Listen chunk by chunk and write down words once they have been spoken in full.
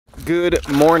Good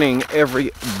morning,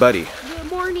 everybody.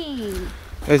 Good morning.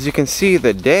 As you can see,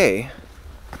 the day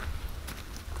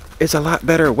is a lot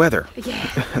better weather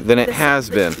than it has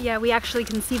been. Yeah, we actually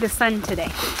can see the sun today.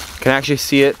 Can actually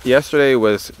see it. Yesterday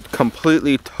was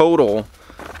completely total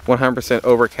 100%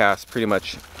 overcast pretty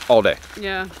much all day.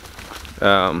 Yeah.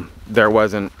 There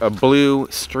wasn't a blue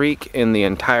streak in the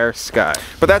entire sky.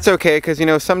 But that's okay, because you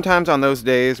know, sometimes on those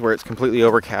days where it's completely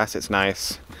overcast, it's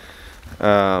nice.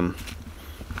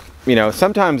 You know,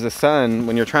 sometimes the sun,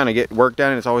 when you're trying to get work done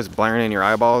and it's always blaring in your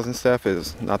eyeballs and stuff,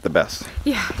 is not the best.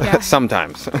 Yeah.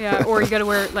 Sometimes. Yeah, or you gotta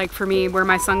wear, like for me, wear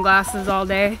my sunglasses all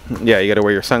day. Yeah, you gotta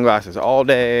wear your sunglasses all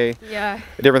day. Yeah.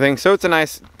 Different things. So it's a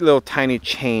nice little tiny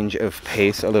change of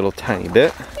pace, a little tiny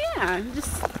bit. Yeah,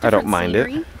 just I don't mind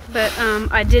scenery. it. But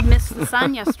I did miss the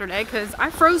sun yesterday because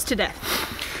I froze to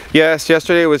death. Yes,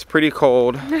 yesterday was pretty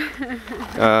cold.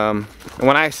 And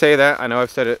when I say that, I know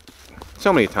I've said it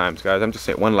so many times, guys. I'm just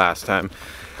saying one last time.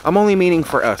 I'm only meaning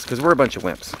for us, because we're a bunch of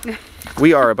wimps.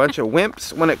 We are a bunch of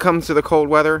wimps when it comes to the cold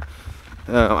weather.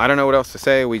 I don't know what else to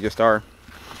say. We just are.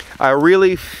 I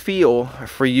really feel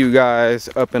for you guys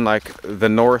up in like the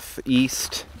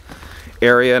northeast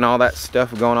area and all that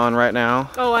stuff going on right now.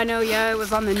 Oh, I know. Yeah, it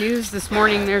was on the news this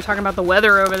morning. They were talking about the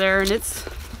weather over there, and it's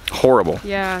horrible.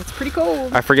 Yeah, it's pretty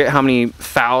cold. I forget how many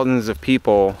thousands of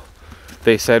people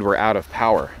they said were out of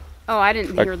power. Oh, I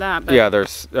didn't hear that. But yeah,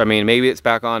 I mean, maybe it's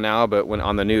back on now, but when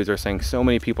on the news they're saying so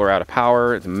many people are out of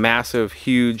power. It's massive,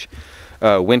 huge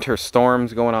winter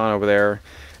storms going on over there.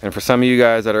 And for some of you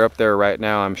guys that are up there right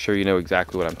now, I'm sure you know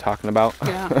exactly what I'm talking about.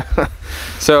 Yeah.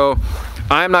 So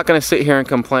I'm not going to sit here and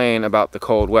complain about the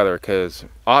cold weather, because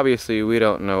obviously we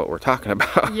don't know what we're talking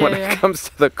about when it comes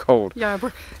to the cold. Yeah,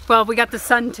 well, we got the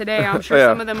sun today. I'm sure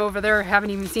some of them over there haven't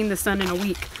even seen the sun in a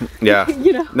week. Yeah,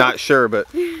 you know? Not sure,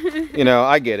 but you know,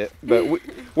 I get it. But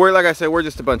we're like I said, we're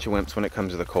just a bunch of wimps when it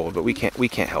comes to the cold, but we can't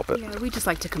help it. Yeah, we just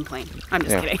like to complain. I'm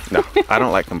just kidding. No, I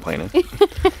don't like complaining.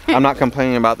 I'm not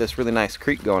complaining about this really nice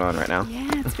creek going on right now. Yeah,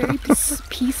 it's very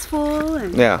peaceful.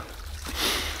 And yeah.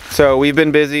 So we've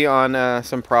been busy on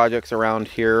some projects around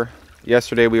here.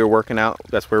 Yesterday we were working out.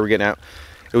 That's where we're getting out.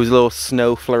 It was little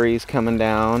snow flurries coming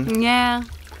down. Yeah.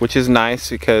 Which is nice,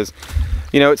 because,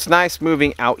 you know, it's nice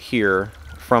moving out here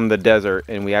from the desert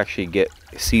and we actually get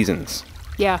seasons.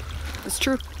 Yeah, it's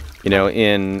true. You know,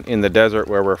 in the desert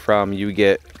where we're from, you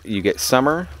get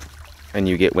summer and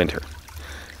you get winter.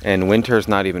 And winter's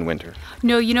not even winter.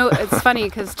 No, you know, it's funny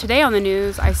because today on the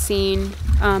news I seen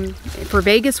for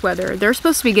Vegas weather, they're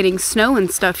supposed to be getting snow and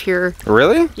stuff here.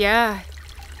 Really? Yeah.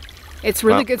 It's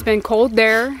really good. It's been cold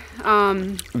there.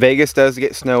 Vegas does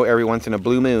get snow every once in a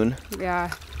blue moon.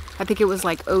 Yeah. I think it was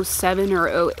like 07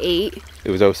 or 08.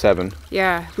 It was 07.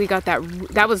 Yeah, we got that.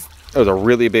 It was a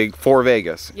really big, for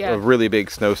Vegas, yeah, a really big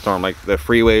snowstorm. Like the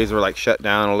freeways were like shut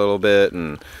down a little bit,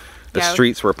 and the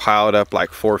streets were piled up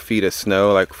like 4 feet of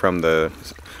snow, like from the,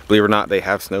 believe it or not, they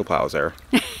have snow plows there.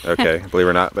 Okay, believe it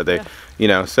or not, but they, you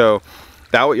know, so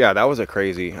that was a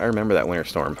crazy, I remember that winter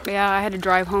storm. Yeah, I had to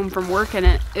drive home from work,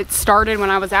 and it started when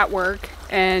I was at work,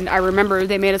 and I remember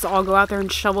they made us all go out there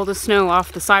and shovel the snow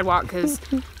off the sidewalk because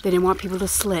they didn't want people to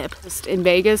slip. Just in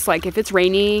Vegas, like if it's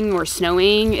raining or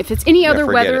snowing, if it's any other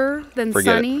weather than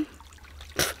sunny,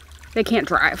 they can't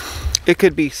drive. It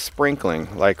could be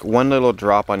sprinkling, like one little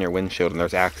drop on your windshield and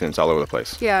there's accidents all over the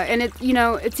place. Yeah, and it, you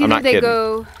know, it's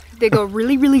either they go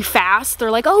really, really fast.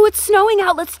 They're like, oh, it's snowing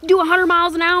out, let's do 100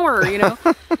 miles an hour, you know?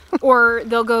 Or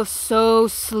they'll go so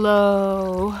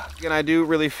slow. And I do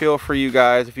really feel for you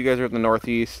guys, if you guys are in the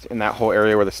Northeast, in that whole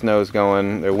area where the snow's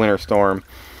going, the winter storm,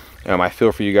 I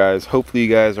feel for you guys. Hopefully you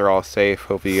guys are all safe.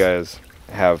 Hopefully you guys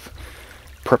have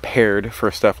prepared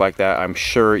for stuff like that. I'm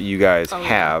sure you guys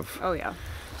have. Oh yeah.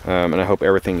 And I hope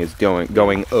everything is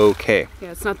going okay.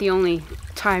 Yeah, it's not the only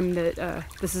time that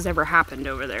this has ever happened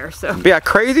over there. So. But yeah,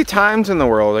 crazy times in the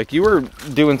world. Like you were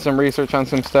doing some research on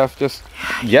some stuff just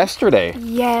yesterday.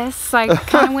 Yes, I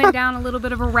kind of went down a little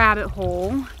bit of a rabbit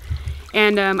hole.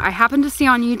 And I happened to see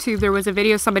on YouTube there was a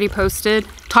video somebody posted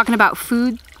talking about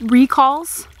food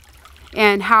recalls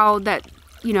and how that,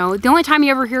 you know, the only time you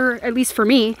ever hear, at least for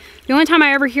me, the only time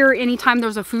I ever hear anytime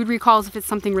there's a food recall is if it's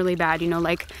something really bad, you know,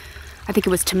 like I think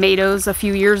it was tomatoes a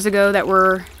few years ago that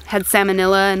had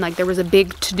salmonella, and like there was a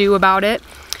big to-do about it.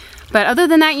 But other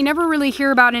than that, you never really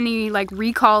hear about any like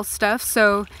recall stuff.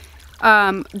 So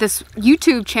this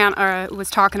YouTube channel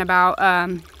was talking about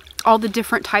all the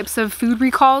different types of food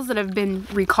recalls that have been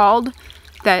recalled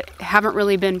that haven't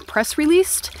really been press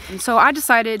released. And so I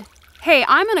decided, hey,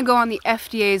 I'm gonna go on the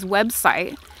FDA's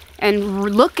website and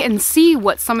look and see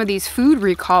what some of these food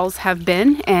recalls have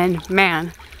been. And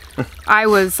man, I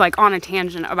was like on a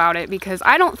tangent about it because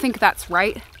I don't think that's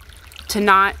right. to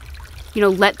not, you know,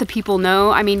 let the people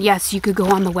know. I mean, yes, you could go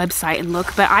on the website and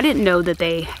look, but I didn't know that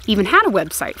they even had a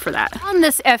website for that. On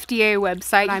this FDA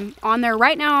website, I'm on there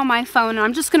right now on my phone, and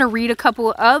I'm just gonna read a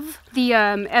couple of the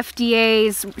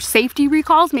FDA's safety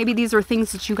recalls. Maybe these are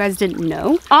things that you guys didn't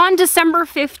know. On December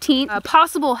 15th, a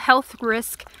possible health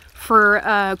risk for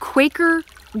Quaker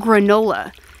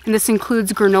granola. And this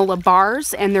includes granola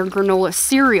bars and their granola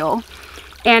cereal.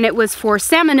 And it was for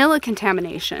salmonella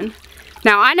contamination.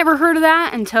 Now, I never heard of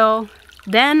that until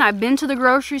then. I've been to the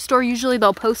grocery store. Usually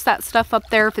they'll post that stuff up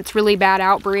there if it's really bad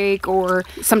outbreak, or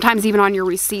sometimes even on your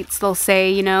receipts they'll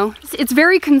say, you know. It's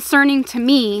very concerning to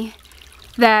me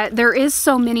that there is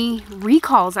so many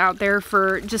recalls out there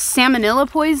for just salmonella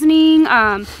poisoning.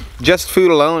 Just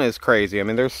food alone is crazy. I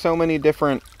mean, there's so many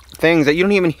different things that you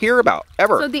don't even hear about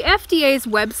ever. So the FDA's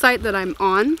website that I'm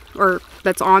on, or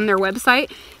that's on their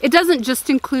website, it doesn't just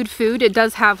include food. It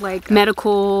does have like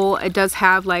medical, it does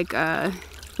have like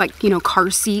you know,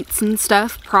 car seats and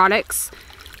stuff, products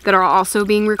that are also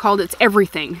being recalled. It's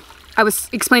everything. I was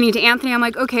explaining to Anthony, I'm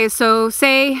like, okay, so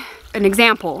say an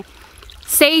example,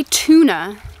 say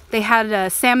tuna, they had a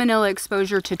salmonella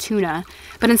exposure to tuna,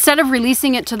 but instead of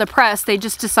releasing it to the press, they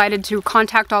just decided to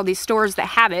contact all these stores that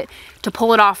have it to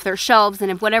pull it off their shelves, and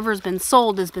if whatever's been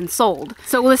sold has been sold.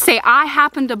 So let's say I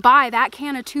happened to buy that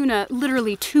can of tuna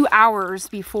literally 2 hours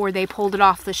before they pulled it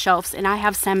off the shelves, and I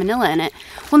have salmonella in it.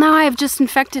 Well, now I have just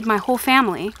infected my whole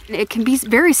family. It can be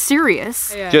very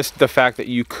serious. Yeah. Just the fact that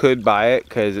you could buy it,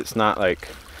 because it's not like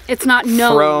it's not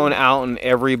known, thrown out in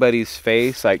everybody's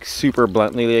face, like super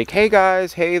bluntly, like, hey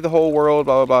guys, hey the whole world,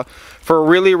 blah blah blah. For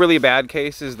really, really bad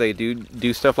cases, they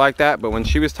do stuff like that. But when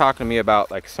she was talking to me about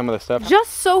like some of the stuff,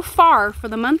 just so far for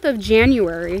the month of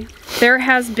January, there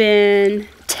has been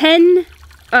 10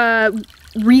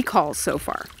 recalls so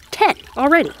far. 10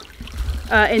 already.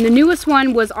 And the newest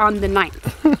one was on the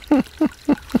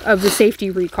 9th of the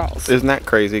safety recalls. Isn't that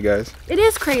crazy, guys? It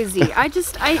is crazy.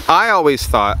 I always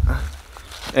thought,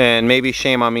 and maybe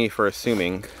shame on me for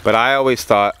assuming, but I always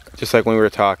thought, just like when we were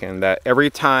talking, that every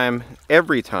time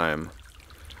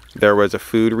there was a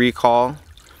food recall,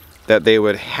 that they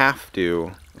would have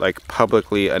to like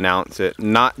publicly announce it,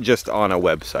 not just on a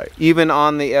website. Even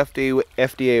on the FDA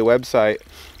website,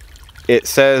 it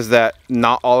says that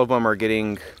not all of them are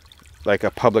getting like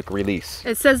a public release.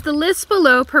 It says the list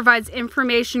below provides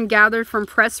information gathered from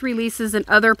press releases and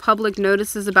other public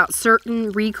notices about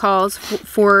certain recalls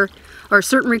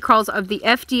certain recalls of the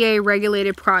FDA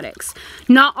regulated products.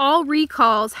 Not all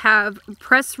recalls have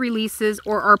press releases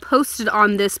or are posted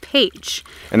on this page.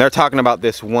 And they're talking about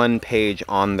this one page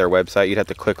on their website. You'd have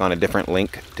to click on a different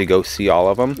link to go see all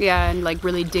of them. Yeah, and like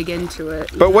really dig into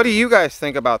it. But what do you guys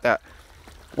think about that?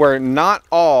 Where not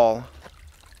all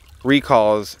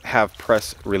recalls have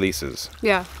press releases.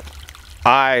 Yeah.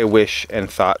 I wish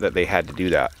and thought that they had to do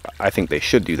that. I think they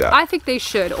should do that. I think they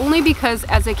should, only because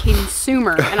as a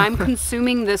consumer, and I'm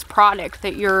consuming this product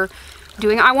that you're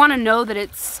doing, I want to know that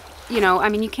it's, you know, I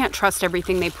mean, you can't trust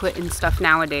everything they put in stuff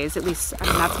nowadays. At least, I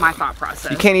mean, that's my thought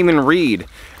process. You can't even read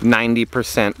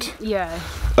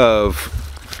 90% of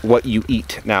what you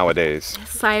eat nowadays.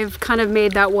 Yes, I've kind of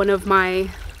made that one of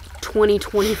my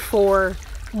 2024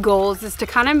 goals, is to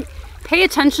kind of pay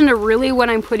attention to really what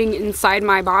I'm putting inside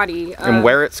my body. And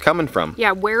where it's coming from.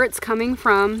 Yeah, where it's coming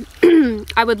from.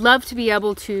 I would love to be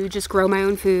able to just grow my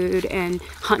own food and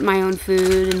hunt my own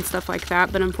food and stuff like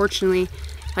that, but unfortunately,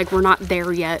 like, we're not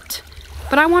there yet.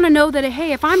 But I want to know that,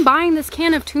 hey, if I'm buying this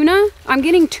can of tuna, I'm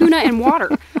getting tuna and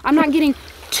water. I'm not getting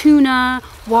tuna,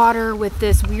 water with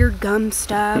this weird gum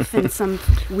stuff and some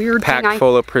weird pack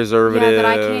full of preservatives. Yeah, that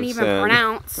I can't even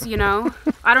pronounce, you know.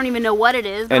 I don't even know what it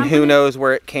is. And who knows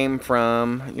where it came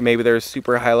from. Maybe there's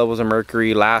super high levels of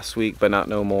mercury last week, but not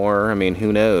no more. I mean,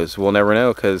 who knows? We'll never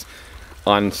know, because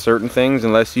on certain things,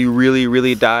 unless you really,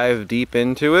 really dive deep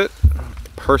into it,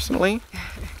 personally,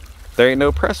 there ain't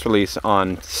no press release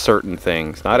on certain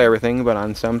things. Not everything, but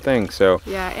on some things. So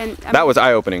yeah, and that was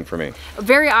eye-opening for me.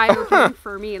 Very eye-opening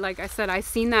for me. Like I said, I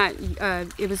seen that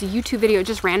it was a YouTube video. It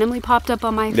just randomly popped up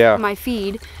on my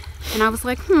feed, and I was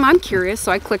like, I'm curious.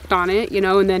 So I clicked on it, you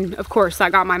know, and then of course I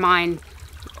got my mind,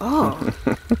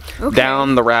 okay.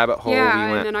 Down the rabbit hole. Yeah,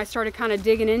 we went. And then I started kind of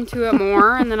digging into it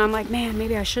more, and then I'm like, man,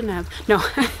 maybe I shouldn't have. No.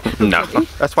 No.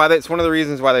 That's why it's one of the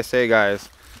reasons why they say, guys,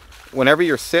 whenever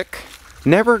you're sick,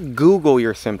 never Google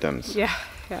your symptoms. Yeah.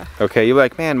 Okay, you're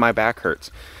like, man, my back hurts.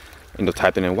 And you'll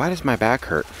type it in, why does my back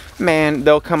hurt? Man,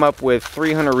 they'll come up with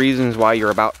 300 reasons why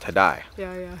you're about to die.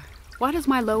 Yeah. Why does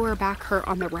my lower back hurt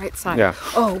on the right side? Yeah.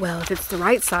 Oh, well, if it's the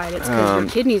right side, it's because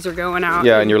your kidneys are going out.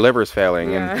 Yeah, and your liver's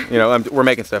failing. Yeah. And, you know, we're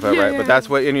making stuff up, right? But that's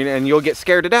what, and you'll get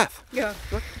scared to death. Yeah.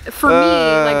 For me,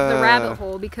 like the rabbit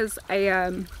hole, because I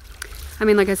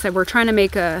mean, like I said, we're trying to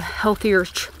make a healthier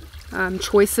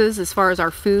choices as far as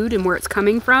our food and where it's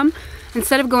coming from.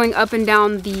 Instead of going up and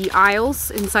down the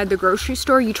aisles inside the grocery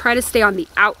store, you try to stay on the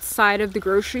outside of the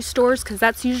grocery stores, because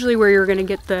that's usually where you're going to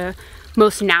get the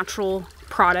most natural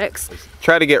products.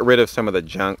 Try to get rid of some of the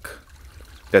junk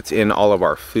that's in all of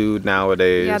our food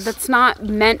nowadays. Yeah, that's not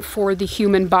meant for the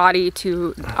human body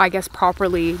to, I guess,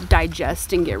 properly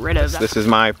digest and get rid of. This is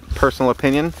my personal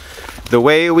opinion. The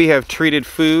way we have treated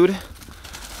food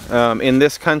in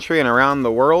this country and around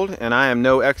the world, and I am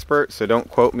no expert, so don't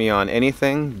quote me on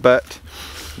anything, but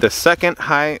the second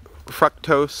high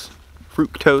fructose,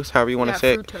 however you want to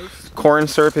say it, corn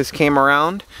syrup came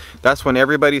around, that's when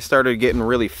everybody started getting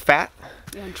really fat.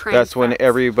 Yeah, that's when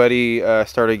everybody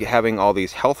started having all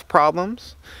these health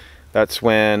problems. That's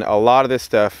when a lot of this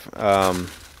stuff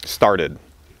started,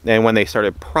 and when they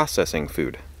started processing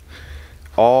food.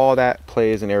 All that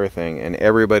plays in everything, and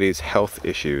everybody's health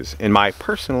issues, in my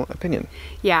personal opinion.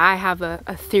 Yeah, I have a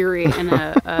theory and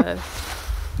I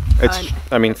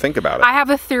mean, think about it. I have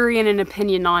a theory and an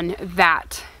opinion on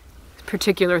that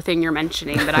particular thing you're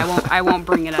mentioning, but I won't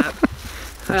bring it up.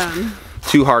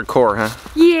 Too hardcore, huh?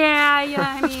 Yeah,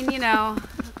 I mean, you know,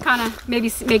 kind of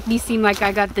maybe make me seem like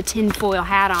I got the tinfoil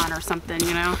hat on or something,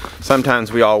 you know?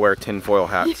 Sometimes we all wear tinfoil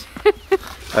hats.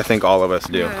 I think all of us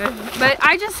do. But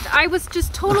I was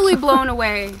just totally blown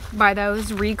away by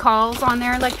those recalls on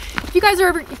there. Like, if you guys are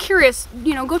ever curious,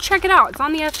 you know, go check it out. It's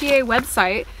on the FDA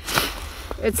website.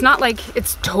 It's not like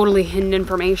it's totally hidden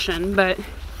information, but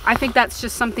I think that's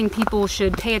just something people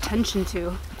should pay attention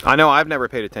to. I know, I've never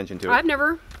paid attention to it. I've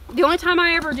never. The only time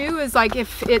I ever do is like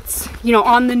if it's, you know,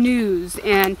 on the news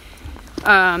and,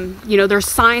 you know, there's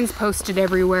signs posted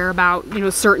everywhere about, you know,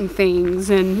 certain things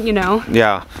and, you know.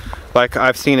 Yeah, like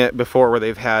I've seen it before where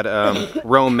they've had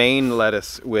romaine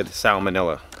lettuce with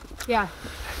salmonella. Yeah,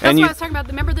 that's what I was talking about.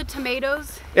 Remember the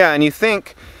tomatoes? Yeah, and you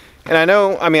think, and I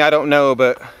know, I mean, I don't know,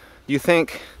 but you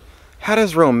think, how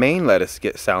does romaine lettuce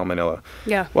get salmonella?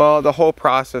 Yeah. Well, the whole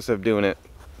process of doing it,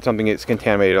 something gets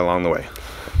contaminated along the way.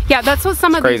 Yeah, that's what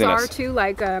some of these are too.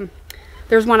 Like,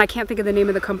 there's one, I can't think of the name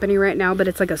of the company right now, but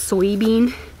it's like a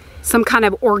soybean, some kind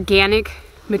of organic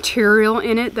material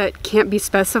in it that can't be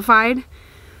specified.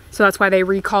 So that's why they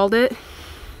recalled it.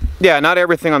 Yeah, not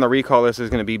everything on the recall list is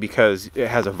going to be because it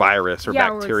has a virus or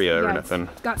bacteria or anything.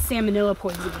 It's got salmonella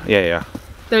poisoning. Yeah.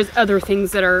 There's other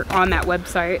things that are on that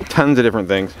website. Tons of different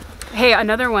things. Hey,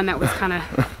 another one that was kind of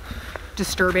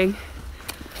disturbing.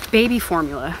 Baby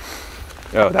formula.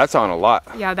 Oh, that's on a lot.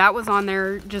 Yeah, that was on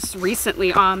there just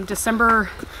recently. December.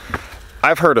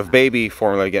 I've heard of baby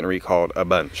formula getting recalled a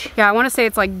bunch. Yeah, I want to say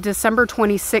it's like December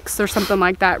 26th or something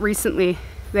like that. Recently,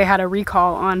 they had a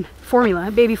recall on formula,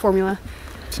 baby formula.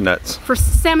 It's nuts. For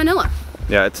salmonella.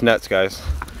 Yeah, it's nuts, guys.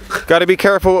 Got to be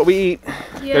careful what we eat.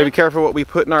 Yeah. Got to be careful what we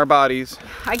put in our bodies.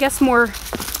 I guess more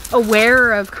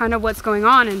aware of kind of what's going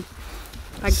on, and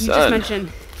like you just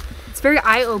mentioned, it's very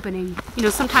eye-opening. You know,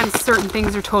 sometimes certain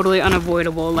things are totally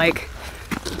unavoidable, like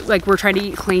we're trying to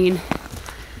eat clean.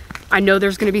 I know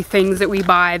there's going to be things that we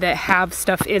buy that have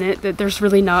stuff in it that there's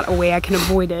really not a way I can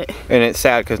avoid it. And it's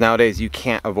sad because nowadays you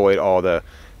can't avoid all the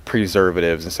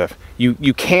preservatives and stuff. You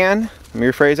can, let me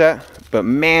rephrase that, but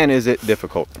man is it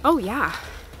difficult. Oh yeah.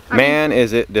 Man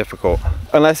is it difficult.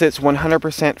 Unless it's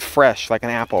 100% fresh like an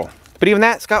apple. But even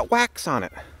that's got wax on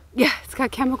it. Yeah, it's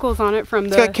got chemicals on it from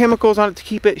It's got chemicals on it to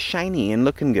keep it shiny and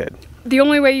looking good. The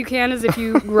only way you can is if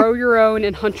you grow your own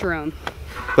and hunt your own.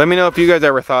 Let me know if you guys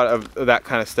ever thought of that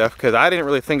kind of stuff, because I didn't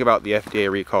really think about the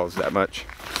FDA recalls that much.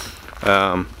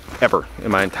 Ever in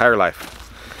my entire life.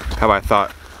 Have I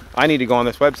thought, I need to go on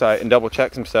this website and double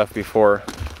check some stuff before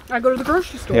I go to the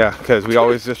grocery store. Yeah, because we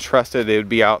always just trusted they would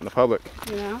be out in the public.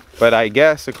 You know? But I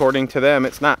guess, according to them,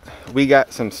 it's not. We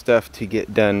got some stuff to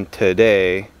get done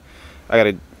today. I got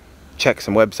to check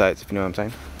some websites, if you know what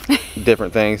I'm saying.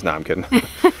 Different things. No, I'm kidding.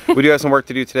 We do have some work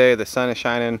to do today. The sun is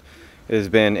shining. It has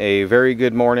been a very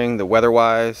good morning, the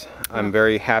weather-wise. I'm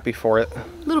very happy for it.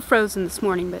 A little frozen this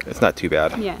morning, but it's not too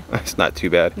bad. Yeah. It's not too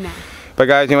bad. No. But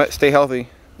guys, you know what? Stay healthy.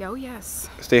 Oh, yes.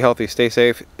 Stay healthy, stay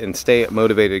safe, and stay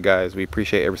motivated, guys. We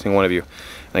appreciate every single one of you.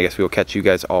 And I guess we will catch you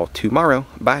guys all tomorrow.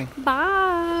 Bye. Bye.